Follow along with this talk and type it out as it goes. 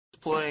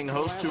playing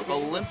host to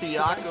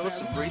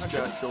Olympiakos of Greece.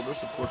 Jack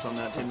Childress, of course, on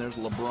that team. There's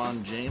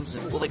LeBron James.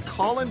 And, well, they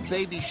call him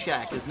Baby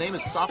Shaq. His name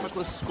is Sofo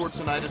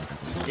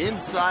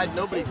inside.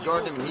 Nobody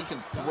guarded him, and he can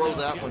throw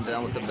that one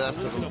down with the best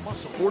of them.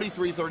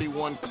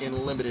 43-31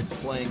 in limited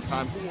playing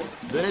time.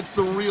 Then it's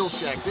the real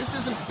Shaq. This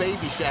isn't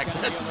Baby Shaq.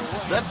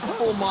 That's the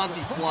full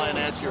Monty flying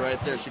at you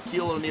right there.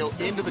 Shaquille O'Neal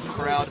into the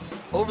crowd,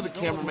 over the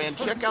cameraman.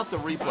 Check out the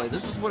replay.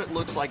 This is what it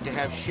looks like to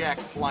have Shaq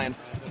flying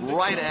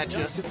right at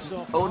you.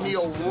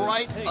 O'Neal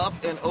right up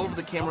and over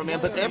the cameraman,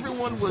 but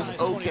everyone was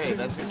okay.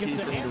 That's the key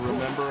thing to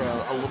remember.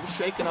 A little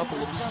shaken up, a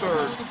little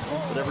stirred,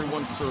 but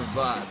everyone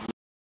survived.